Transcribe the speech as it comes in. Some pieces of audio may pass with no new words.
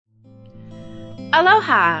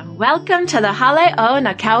Aloha! Welcome to the Hale'o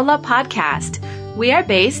Nakaula podcast. We are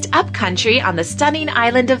based upcountry on the stunning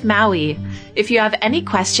island of Maui. If you have any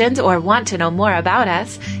questions or want to know more about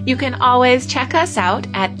us, you can always check us out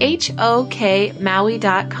at hokmaui.com.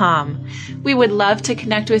 We would love to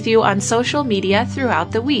connect with you on social media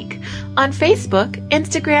throughout the week, on Facebook,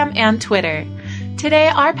 Instagram, and Twitter. Today,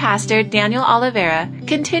 our pastor, Daniel Oliveira,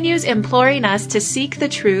 continues imploring us to seek the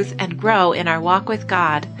truth and grow in our walk with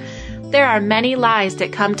God. There are many lies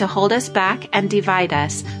that come to hold us back and divide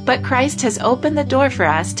us, but Christ has opened the door for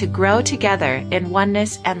us to grow together in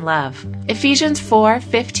oneness and love. Ephesians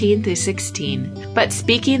 4:15-16. But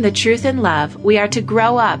speaking the truth in love, we are to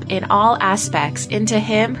grow up in all aspects into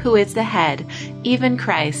Him who is the head, even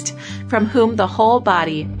Christ, from whom the whole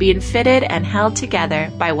body, being fitted and held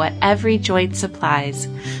together by what every joint supplies,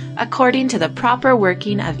 according to the proper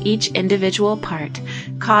working of each individual part,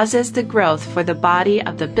 causes the growth for the body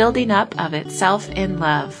of the building up of itself in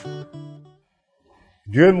love.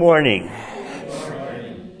 Good morning.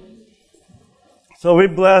 So we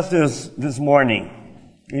bless this morning.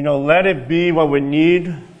 Let it be what we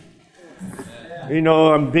need.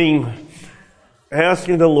 I'm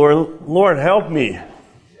asking the Lord, help me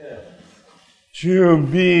to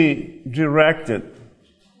be directed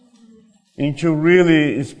into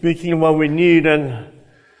really speaking what we need. And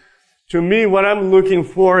to me, what I'm looking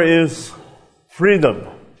for is freedom.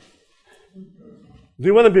 Do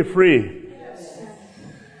you want to be free? Yes.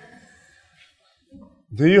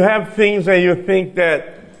 Do you have things that you think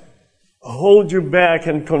that hold you back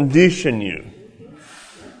and condition you?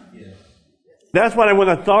 Yes. That's what I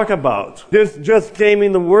want to talk about. This just came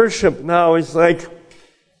in the worship now. It's like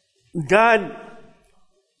God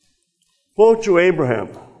spoke to Abraham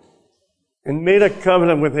and made a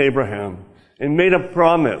covenant with Abraham and made a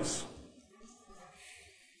promise.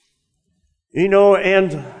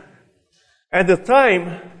 And at the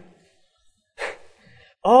time,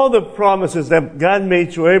 all the promises that God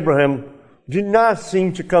made to Abraham did not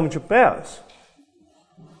seem to come to pass.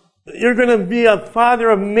 You're going to be a father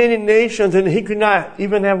of many nations, and he could not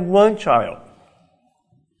even have one child.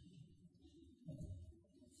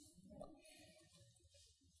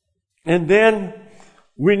 And then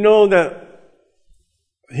we know that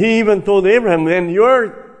he even told Abraham, and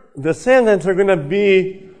your descendants are going to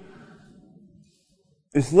be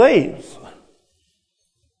slaves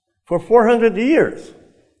for 400 years.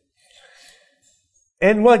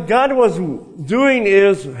 And what God was doing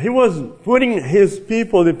is, He was putting His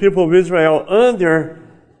people, the people of Israel, under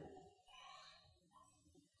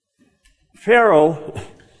Pharaoh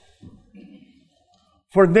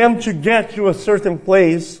for them to get to a certain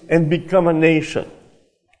place and become a nation.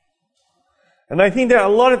 And I think that a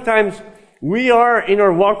lot of times we are in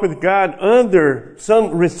our walk with God under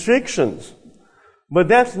some restrictions, but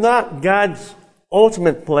that's not God's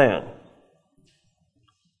ultimate plan.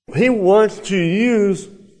 He wants to use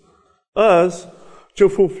us to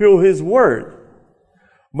fulfill His word.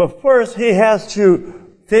 But first, He has to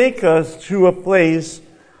take us to a place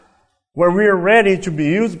where we are ready to be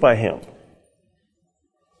used by Him.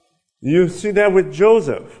 You see that with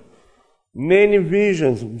Joseph. Many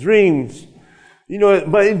visions, dreams,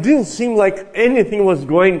 but it didn't seem like anything was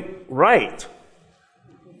going right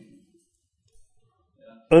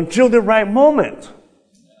until the right moment.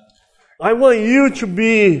 I want you to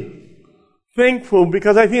be thankful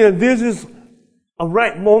because I think that this is a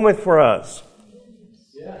right moment for us.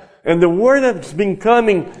 And the word that's been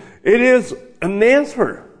coming, it is an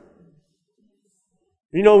answer.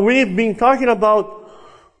 We've been talking about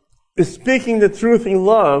speaking the truth in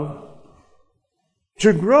love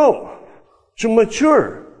to grow, to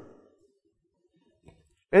mature.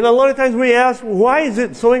 And a lot of times we ask, why is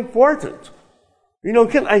it so important?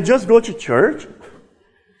 Can I just go to church?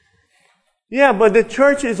 Yeah, but the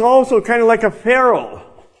church is also kind of like a pharaoh.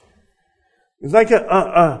 It's like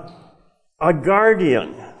a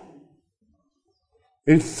guardian.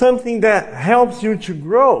 It's something that helps you to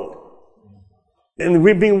grow. And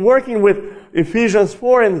we've been working with Ephesians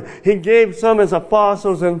 4, and He gave some as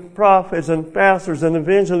apostles and prophets and pastors and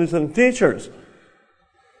evangelists and teachers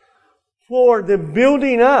for the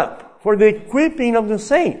building up, for the equipping of the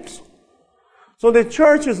saints. So the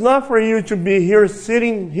church is not for you to be here,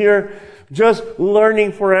 sitting here, just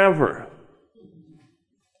learning forever.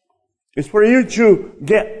 It's for you to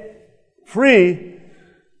get free,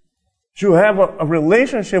 to have a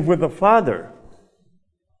relationship with the Father.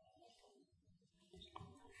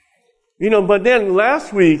 But then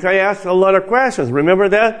last week I asked a lot of questions. Remember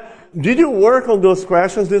that? Did you work on those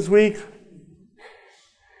questions this week?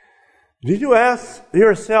 Did you ask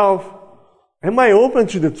yourself, am I open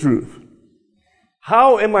to the truth?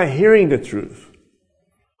 How am I hearing the truth?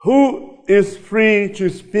 who is free to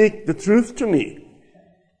speak the truth to me?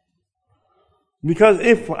 Because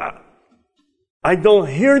if I don't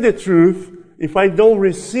hear the truth, if I don't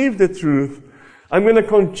receive the truth, I'm going to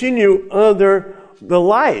continue under the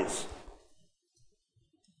lies.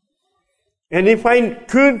 And if I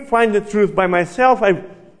could find the truth by myself,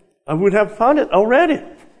 I would have found it already.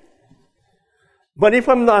 But if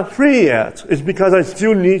I'm not free yet, it's because I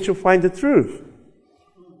still need to find the truth.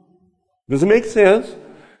 Does it make sense?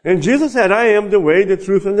 And Jesus said, I am the way, the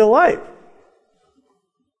truth, and the life.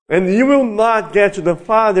 And you will not get to the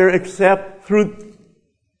Father except through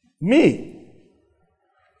me.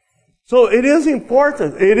 So it is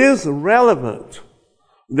important, it is relevant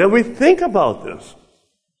that we think about this.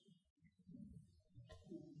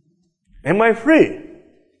 Am I free?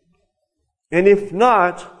 And if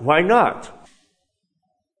not, why not?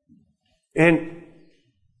 And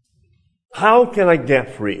how can I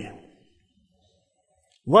get free?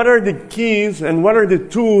 What are the keys and what are the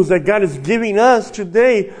tools that God is giving us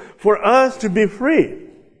today for us to be free?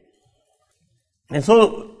 And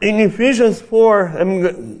so in Ephesians 4, I'm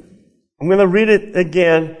going to read it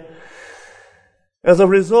again. As a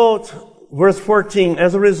result, verse 14,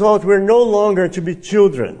 as a result, we're no longer to be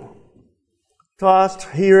children, tossed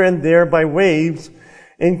here and there by waves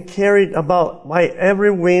and carried about by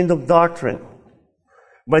every wind of doctrine,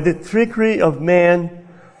 by the trickery of man,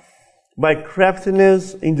 by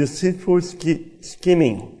craftiness in deceitful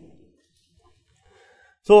scheming.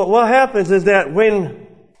 So what happens is that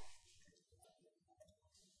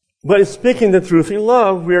by speaking the truth in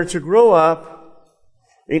love, we are to grow up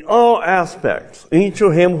in all aspects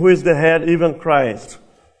into Him who is the head, even Christ,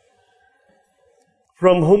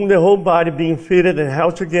 from whom the whole body being fitted and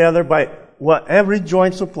held together by what every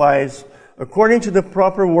joint supplies, according to the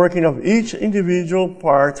proper working of each individual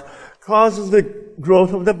part, causes the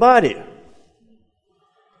growth of the body.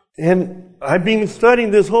 And I've been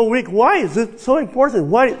studying this whole week. Why is it so important?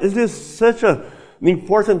 Why is this such an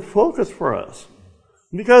important focus for us?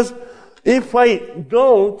 Because if I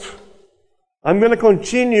don't, I'm going to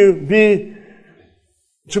continue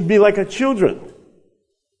to be like a children.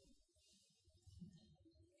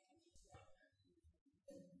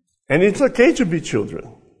 And it's okay to be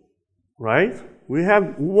children, right? We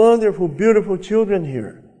have wonderful, beautiful children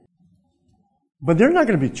here. But they're not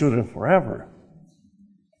going to be children forever.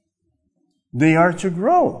 They are to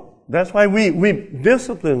grow. That's why we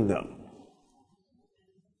discipline them.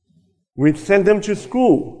 We send them to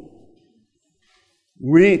school.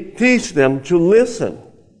 We teach them to listen.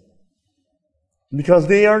 Because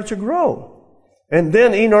they are to grow. And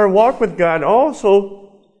then in our walk with God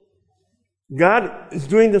also, God is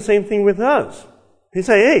doing the same thing with us. He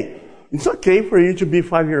said, hey, it's okay for you to be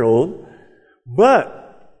 5-year-old, but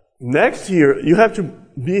next year you have to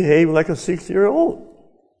behave like a 6-year-old.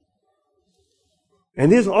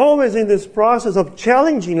 And He's always in this process of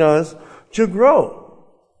challenging us to grow.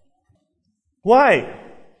 Why?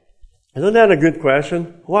 Isn't that a good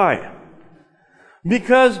question? Why?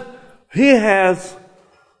 Because He has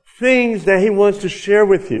things that He wants to share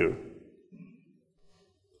with you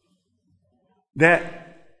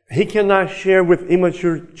that He cannot share with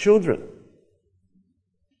immature children.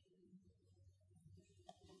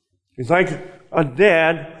 It's like a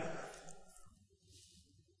dad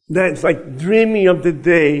that's like dreaming of the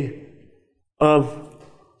day of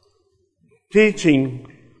teaching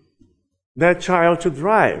that child to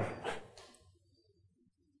drive.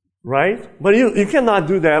 Right? But you cannot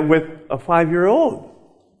do that with a 5-year-old.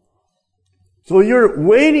 So you're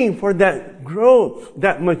waiting for that growth,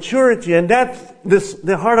 that maturity, and that's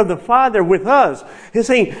the heart of the Father with us. He's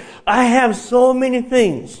saying, I have so many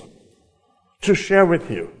things to share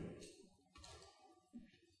with you.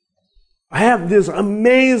 I have these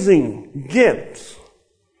amazing gifts.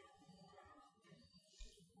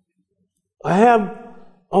 I have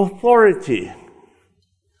authority.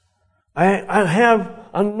 I have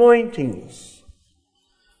anointings.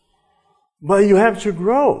 But you have to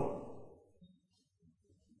grow.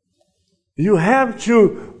 You have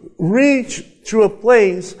to reach to a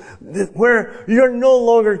place where you're no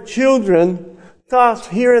longer children tossed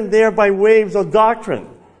here and there by waves of doctrine.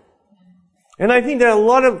 And I think that a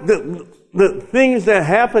lot of the things that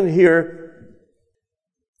happen here,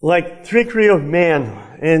 like trickery of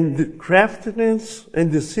man and craftiness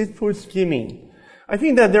and deceitful scheming, I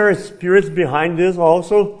think that there are spirits behind this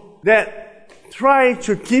also that try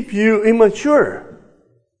to keep you immature.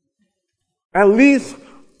 At least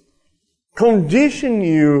condition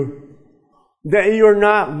you that you're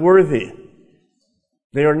not worthy,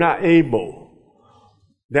 that you're not able,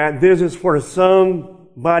 that this is for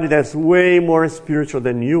somebody that's way more spiritual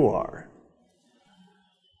than you are.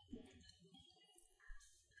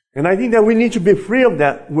 And I think that we need to be free of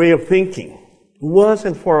that way of thinking, once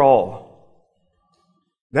and for all.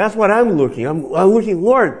 That's what I'm looking. I'm looking,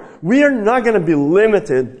 Lord, we are not going to be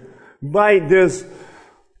limited by this,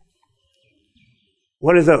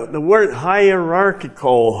 what is the word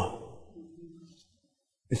hierarchical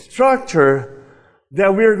structure,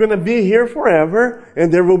 that we're going to be here forever,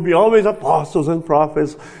 and there will be always apostles and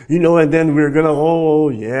prophets, and then we're going to, oh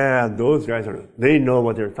yeah, those guys they know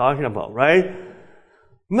what they're talking about, right?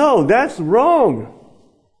 No, that's wrong.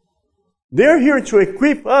 They're here to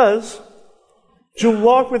equip us to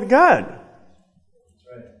walk with God.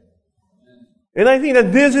 And I think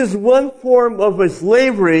that this is one form of a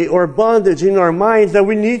slavery or bondage in our minds that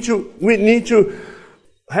we need to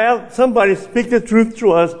have somebody speak the truth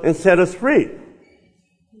to us and set us free.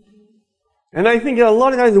 And I think that a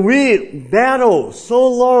lot of times we battle so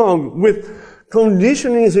long with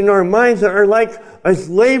conditionings in our minds that are like a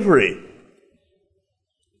slavery.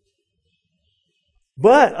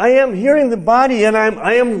 But I am here in the body, and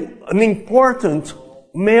I am an important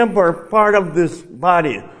member, part of this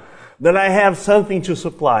body, that I have something to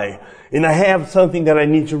supply, and I have something that I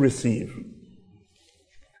need to receive.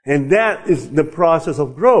 And that is the process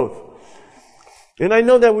of growth. And I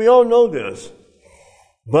know that we all know this,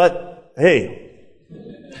 but hey,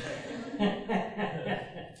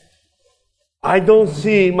 I don't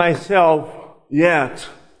see myself yet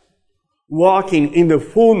walking in the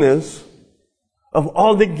fullness of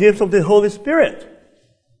all the gifts of the Holy Spirit.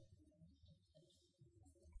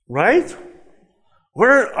 Right?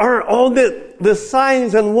 Where are all the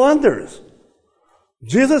signs and wonders?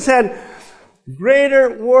 Jesus said,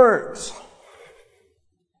 greater works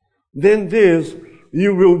than this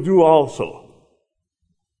you will do also.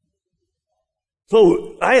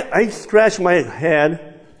 So I scratch my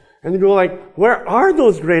head and go like, where are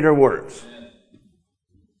those greater works?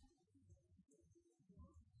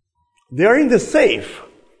 They're in the safe.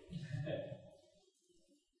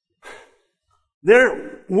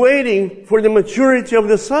 They're waiting for the maturity of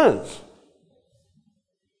the sons.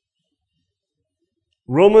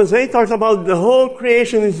 Romans 8 talks about the whole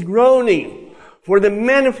creation is groaning for the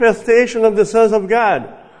manifestation of the sons of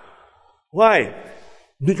God. Why?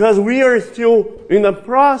 Because we are still in the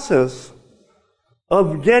process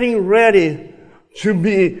of getting ready to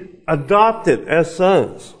be adopted as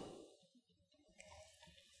sons.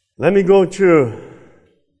 Let me go to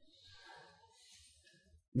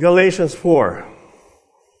Galatians 4.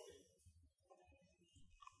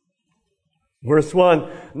 Verse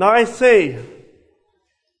 1. Now I say,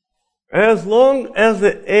 as long as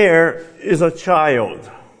the heir is a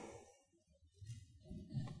child,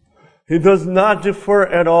 he does not differ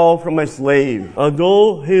at all from a slave,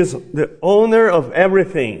 although he is the owner of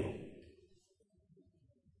everything.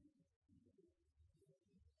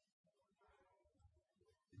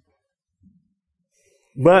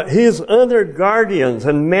 But he is under guardians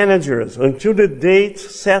and managers until the date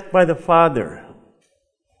set by the Father.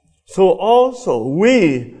 So also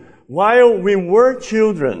we, while we were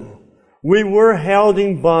children, we were held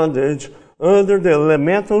in bondage under the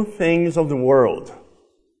elemental things of the world.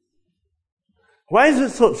 Why is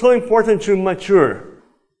it so important to mature?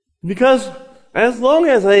 Because as long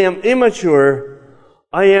as I am immature,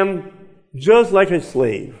 I am just like a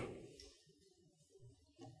slave.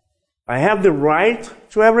 I have the right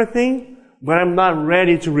to everything, but I'm not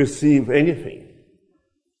ready to receive anything.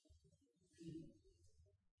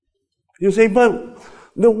 You say, but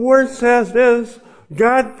the Word says this,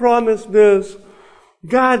 God promised this,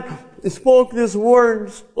 God spoke these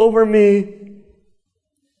words over me.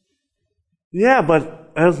 Yeah,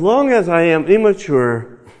 but as long as I am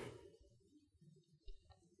immature,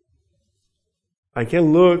 I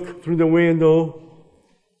can look through the window.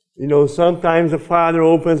 Sometimes the Father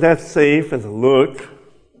opens that safe and says, look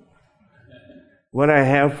what I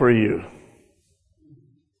have for you.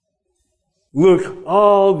 Look,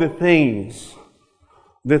 all the things,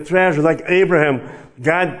 the treasure, like Abraham,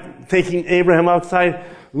 God taking Abraham outside,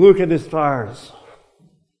 look at the stars.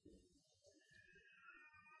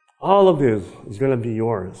 All of this is going to be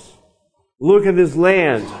yours. Look at this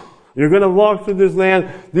land. You're going to walk through this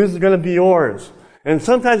land. This is going to be yours. And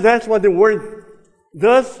sometimes that's what the Word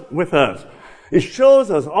does with us. It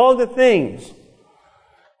shows us all the things.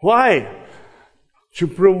 Why? To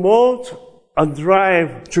promote a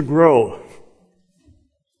drive to grow.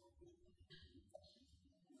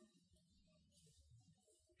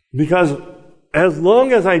 Because as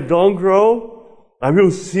long as I don't grow, I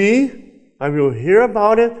will see, I will hear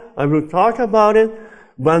about it, I will talk about it,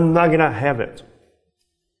 but I'm not going to have it.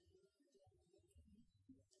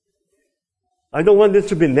 I don't want this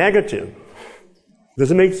to be negative.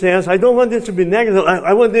 Does it make sense? I don't want this to be negative.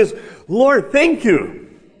 I want this, Lord, thank you.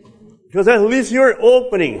 Because at least you're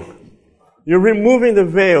opening. You're removing the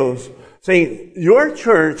veils. Saying, your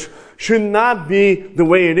church should not be the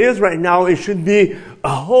way it is right now. It should be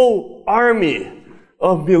a whole army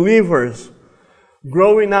of believers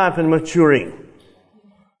growing up and maturing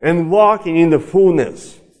and walking in the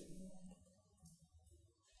fullness.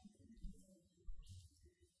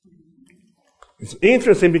 It's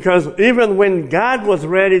interesting because even when God was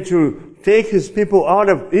ready to take his people out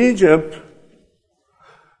of Egypt,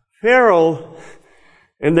 Pharaoh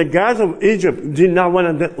and the gods of Egypt did not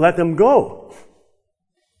want to let them go.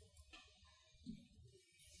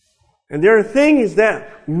 And there are things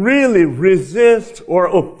that really resist or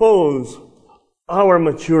oppose our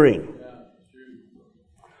maturing.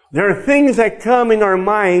 There are things that come in our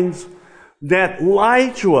minds that lie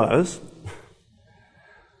to us.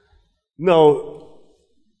 No,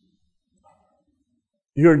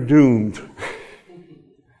 you're doomed.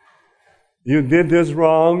 You did this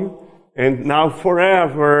wrong, and now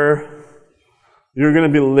forever, you're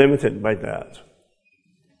going to be limited by that.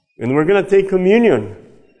 And we're going to take communion.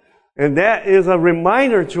 And that is a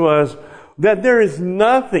reminder to us that there's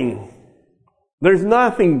nothing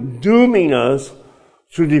dooming us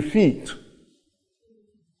to defeat.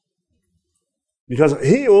 Because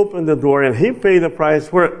he opened the door and he paid the price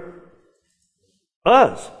for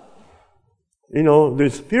us. You know, the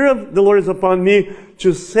Spirit of the Lord is upon me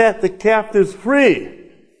to set the captives free.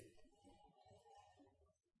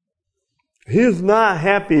 He is not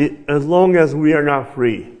happy as long as we are not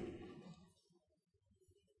free.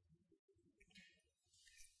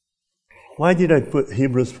 Why did I put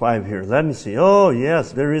Hebrews 5 here? Let me see. Oh,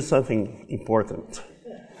 yes, there is something important.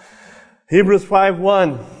 Hebrews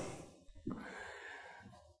 5:1.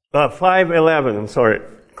 5:11, I'm sorry.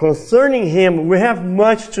 Concerning him, we have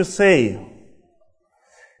much to say.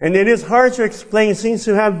 And it is hard to explain since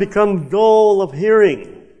you have become dull of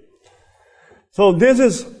hearing. So this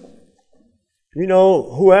is,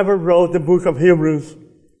 whoever wrote the book of Hebrews.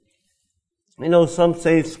 Some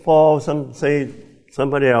say it's Paul, some say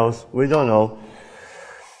somebody else. We don't know.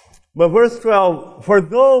 But verse 12, for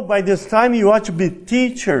though by this time you ought to be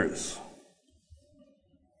teachers,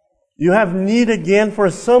 you have need again for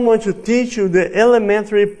someone to teach you the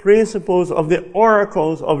elementary principles of the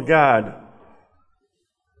oracles of God.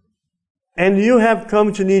 And you have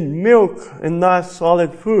come to need milk and not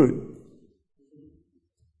solid food.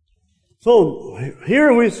 So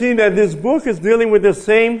here we see that this book is dealing with the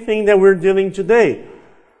same thing that we're dealing today.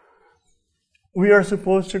 We are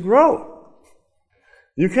supposed to grow.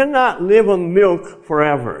 You cannot live on milk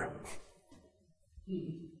forever.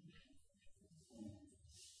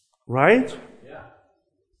 Right? Yeah.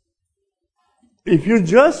 If you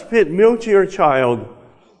just feed milk to your child,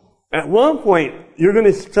 at one point, you're going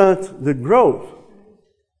to stunt the growth.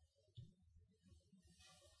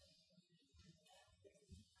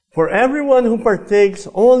 For everyone who partakes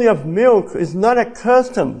only of milk is not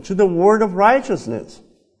accustomed to the word of righteousness,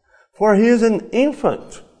 for he is an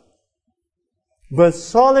infant. But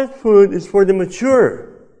solid food is for the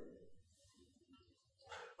mature,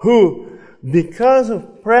 who, because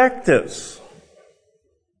of practice,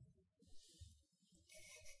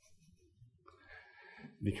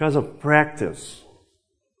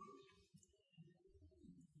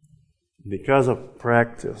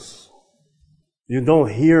 you don't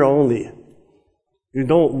hear only, you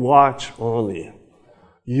don't watch only,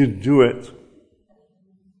 you do it.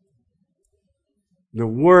 The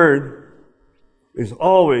word is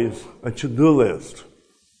always a to-do list.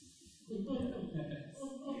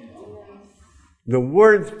 The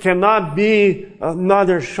word cannot be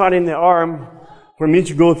another shot in the arm for me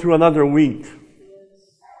to go through another week.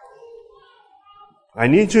 I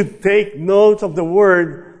need to take note of the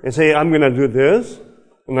word and say, I'm going to do this,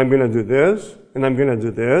 and I'm going to do this, and I'm going to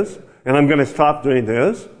do this, and I'm going to stop doing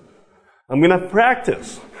this. I'm going to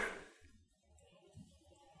practice.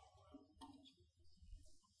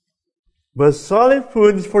 But solid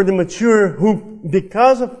food is for the mature who,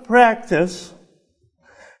 because of practice,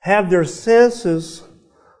 have their senses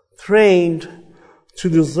trained to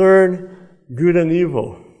discern good and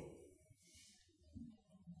evil.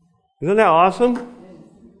 Isn't that awesome?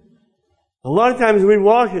 A lot of times we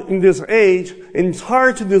walk in this age and it's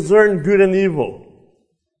hard to discern good and evil.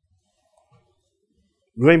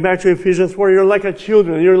 Going back to Ephesians 4, you're like a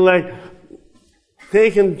children. You're like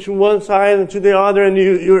taken to one side and to the other, and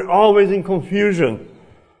you're always in confusion.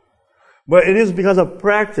 But it is because of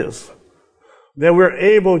practice that we're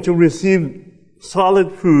able to receive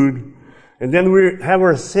solid food, and then we have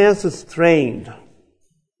our senses trained.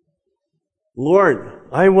 Lord,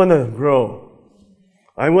 I want to grow.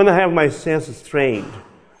 I want to have my senses trained.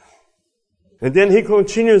 And then he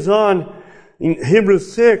continues on in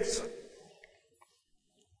Hebrews 6.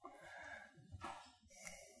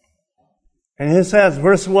 And he says,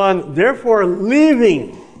 verse 1, therefore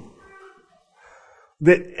leaving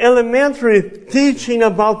the elementary teaching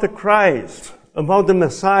about the Christ, about the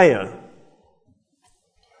Messiah.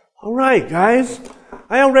 All right, guys,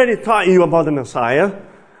 I already taught you about the Messiah.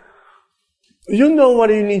 You know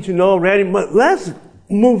what you need to know already, but let's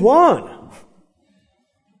move on.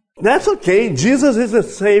 That's okay. Jesus is the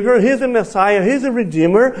Savior. He's the Messiah. He's the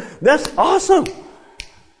Redeemer. That's awesome.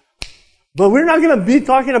 But we're not going to be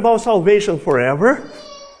talking about salvation forever.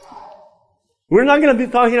 We're not going to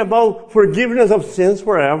be talking about forgiveness of sins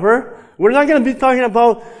forever. We're not going to be talking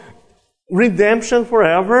about redemption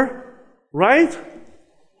forever. Right?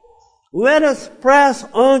 Let us press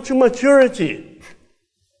on to maturity.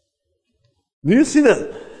 Do you see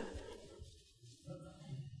the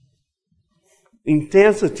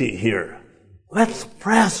intensity here? Let's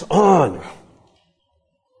press on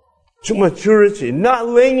to maturity, not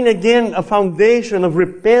laying again a foundation of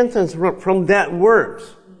repentance from dead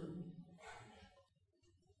works.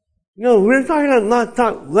 No, we're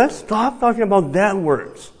let's stop talking about dead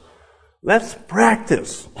works. Let's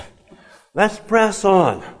practice. Let's press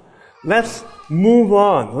on. Let's move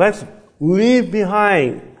on. Let's leave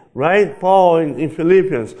behind, right? Paul in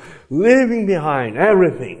Philippians, leaving behind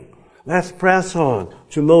everything. Let's press on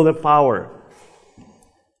to know the power.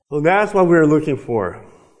 So that's what we're looking for.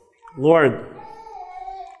 Lord,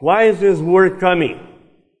 why is this word coming?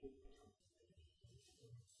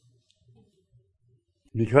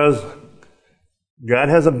 Because God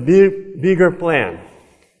has a bigger plan.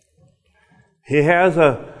 He has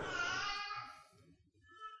a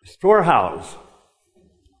storehouse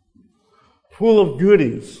full of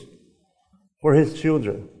goodies for His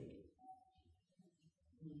children.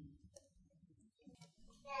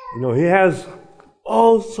 You know, He has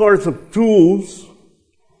all sorts of tools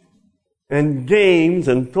and games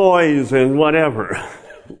and toys and whatever.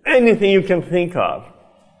 Anything you can think of.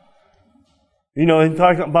 You know, he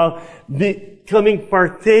talks about becoming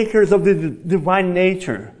partakers of the divine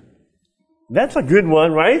nature. That's a good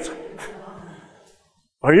one, right?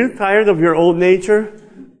 Are you tired of your old nature?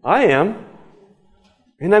 I am.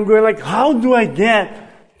 And I'm going like, how do I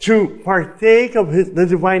get to partake of the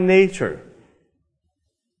divine nature?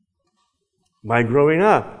 By growing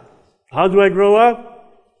up. How do I grow up?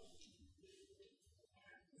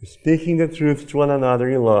 Speaking the truth to one another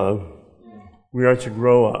in love. We are to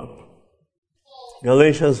grow up.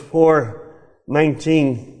 Galatians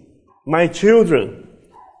 4:19. My children,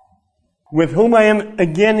 with whom I am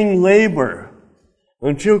again in labor,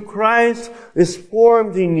 until Christ is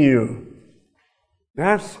formed in you.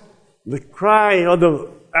 That's the cry of the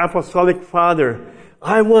Apostolic Father.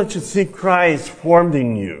 I want to see Christ formed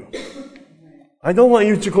in you. I don't want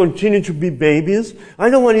you to continue to be babies. I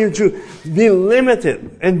don't want you to be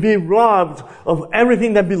limited and be robbed of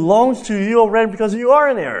everything that belongs to you already because you are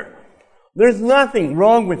an heir. There's nothing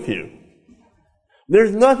wrong with you.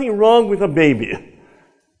 There's nothing wrong with a baby.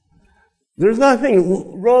 There's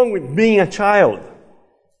nothing wrong with being a child.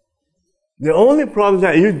 The only problem is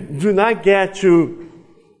that you do not get to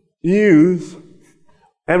use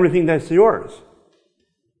everything that's yours.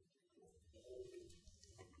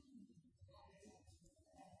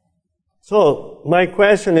 So, my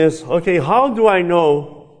question is, okay, how do we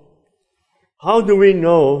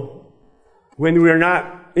know when we're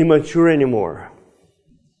not immature anymore?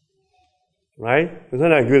 Right? Isn't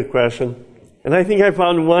that a good question? And I think I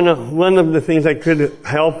found one of the things that could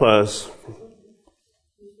help us.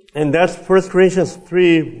 And that's 1 Corinthians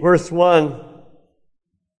 3, verse 1.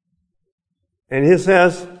 And he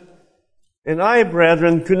says, and I,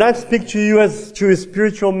 brethren, could not speak to you as to a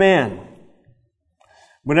spiritual man,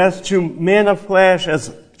 but as to men of flesh,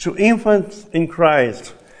 as to infants in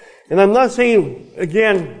Christ. And I'm not saying,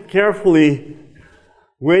 again, carefully,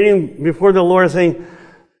 waiting before the Lord, saying,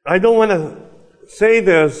 I don't want to say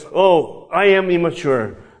this, oh, I am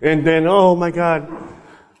immature. And then, oh my God,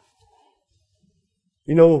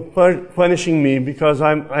 punishing me because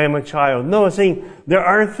I am a child. No, I'm saying there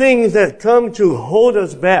are things that come to hold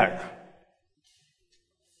us back.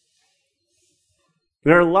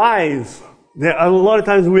 There are lies that a lot of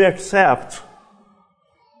times we accept.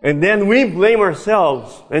 And then we blame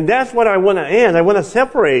ourselves. And that's what I want to end. I want to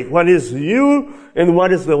separate what is you and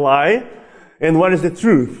what is the lie and what is the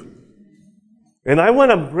truth. And I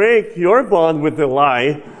want to break your bond with the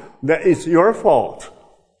lie that it's your fault.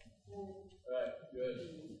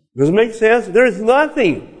 Does it make sense? There is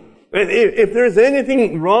nothing. If there is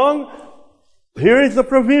anything wrong, here is the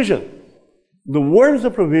provision. The Word is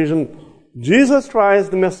the provision. Jesus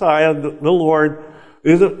Christ, the Messiah, the Lord,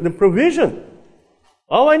 is the provision.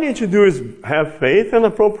 All I need to do is have faith and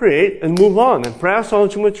appropriate and move on and press on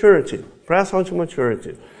to maturity. Press on to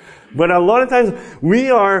maturity. But a lot of times we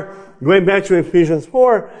are, going back to Ephesians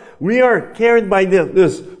 4, we are carried by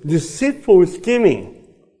this deceitful scheming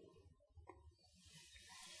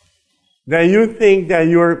that you think that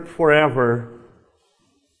you're forever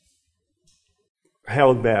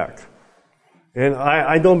held back. And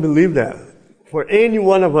I don't believe that for any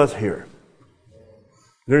one of us here.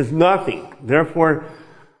 There's nothing. Therefore,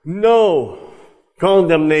 no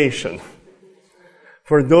condemnation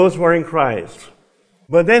for those who are in Christ.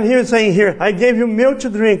 But then he's saying here, I gave you milk to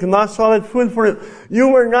drink, not solid food, for you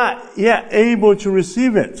were not yet able to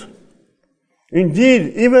receive it.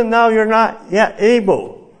 Indeed, even now you're not yet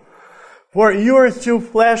able, for you are still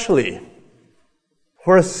fleshly.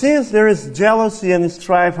 For since there is jealousy and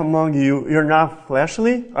strife among you, you're not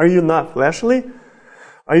fleshly? Are you not fleshly?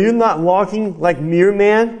 Are you not walking like mere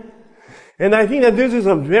men? And I think that this is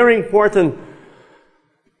a very important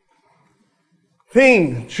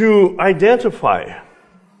thing to identify.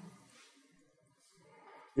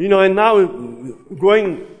 And now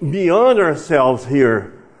going beyond ourselves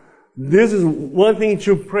here, this is one thing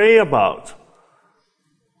to pray about.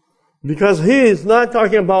 Because he is not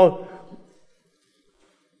talking about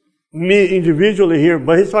me individually here,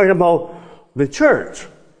 but he's talking about the church.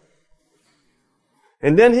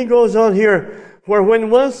 And then he goes on here, for when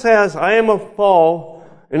one says, I am of Paul,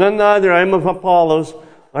 and another, I am of Apollos,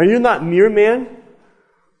 are you not mere men?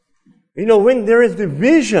 When there is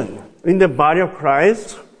division in the body of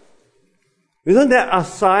Christ, isn't that a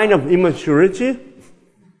sign of immaturity?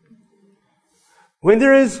 When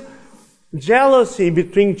there is jealousy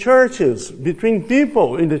between churches, between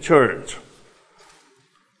people in the church,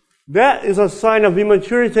 that is a sign of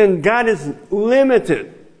immaturity, and God is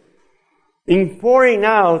limited in pouring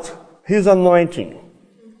out His anointing,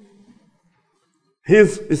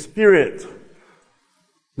 His Spirit,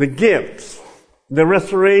 the gifts, the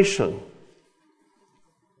restoration.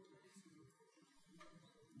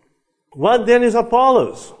 What then is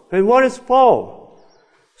Apollos? And what is Paul?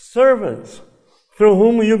 Servants through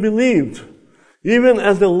whom you believed, even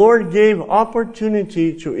as the Lord gave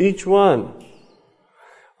opportunity to each one.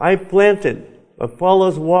 I planted,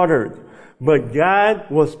 Apollos watered, but God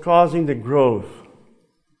was causing the growth.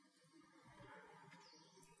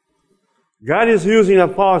 God is using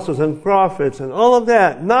apostles and prophets and all of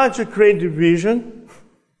that, not to create division,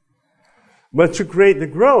 but to create the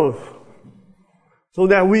growth, so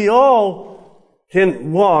that we all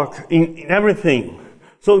can walk in everything.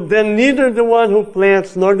 So then neither the one who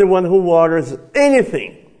plants nor the one who waters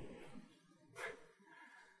anything,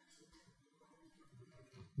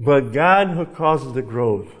 but God who causes the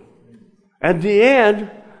growth. At the end,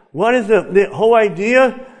 what is the whole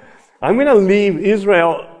idea? I'm going to leave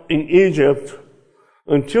Israel in Egypt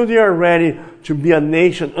until they are ready to be a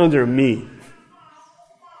nation under me.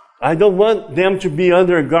 I don't want them to be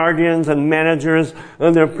under guardians and managers,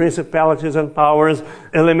 under principalities and powers,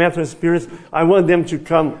 elemental spirits. I want them to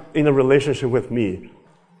come in a relationship with me.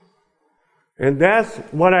 And that's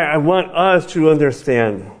what I want us to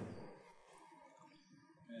understand.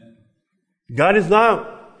 God is not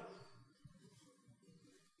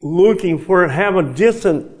looking for have a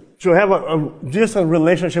distant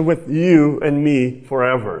relationship with you and me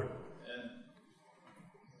forever.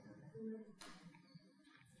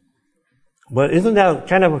 But isn't that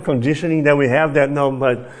kind of a conditioning that we have that no,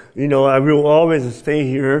 but I will always stay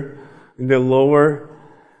here in the lower,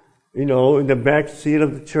 in the back seat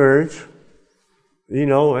of the church,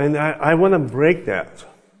 and I want to break that.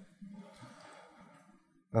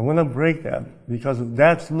 I want to break that because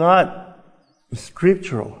that's not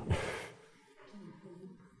scriptural.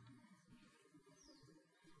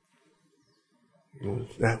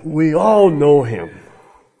 We all know Him.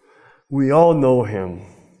 We all know Him.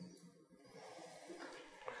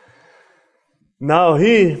 Now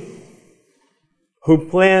He who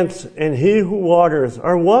plants and He who waters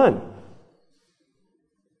are one.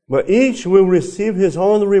 But each will receive his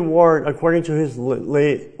own reward according to his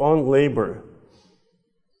own labor.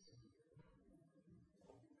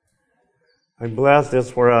 I bless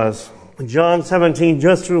this for us. John 17,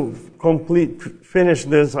 just to finish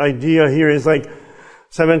this idea here, is like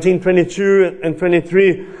 17, 22 and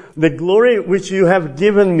 23. The glory which you have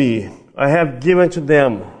given me, I have given to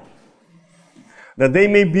them, that they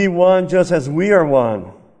may be one just as we are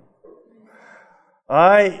one.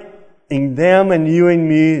 I in them and you in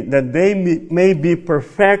me, that they may be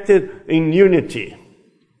perfected in unity.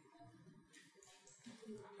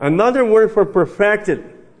 Another word for perfected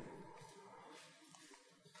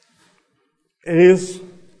is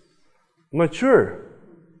mature.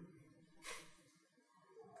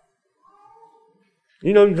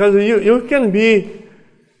 Because you can be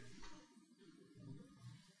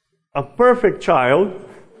a perfect child,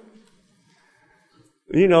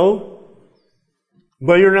 but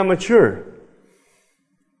you're not mature.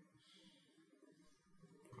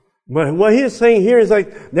 But what he's saying here is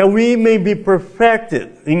that we may be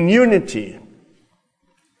perfected in unity.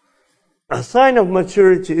 A sign of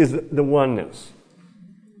maturity is the oneness.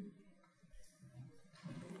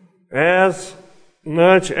 As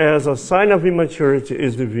much as a sign of immaturity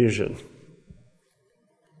is division.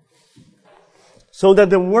 So that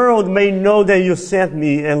the world may know that you sent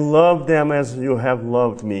me and love them as you have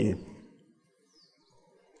loved me.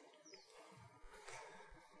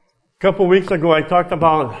 A couple weeks ago I talked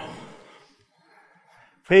about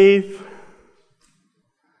faith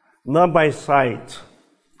not by sight,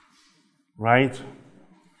 right?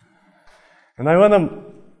 And I want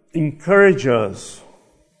to encourage us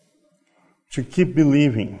to keep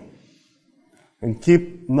believing and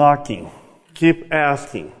keep knocking, keep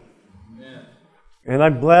asking. Amen. And I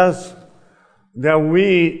bless that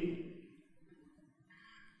we,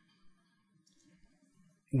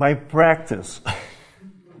 by practice,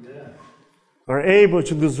 are able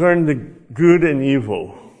to discern the good and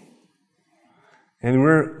evil. And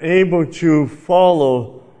we're able to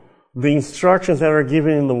follow the instructions that are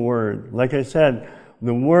given in the Word. Like I said,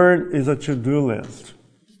 the Word is a to-do list.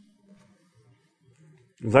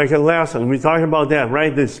 It's like a lesson. We talked about that,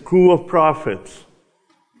 right? The school of prophets.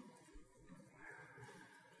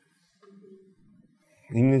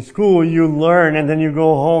 In the school, you learn, and then you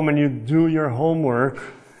go home and you do your homework,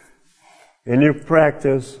 and you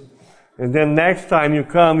practice, and then next time you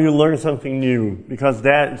come, you learn something new, because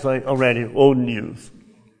that is already old news.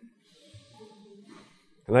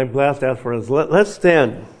 And I bless that for us. Let's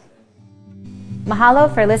stand.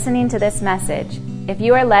 Mahalo for listening to this message. If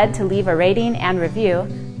you are led to leave a rating and review,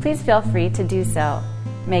 please feel free to do so.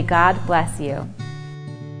 May God bless you.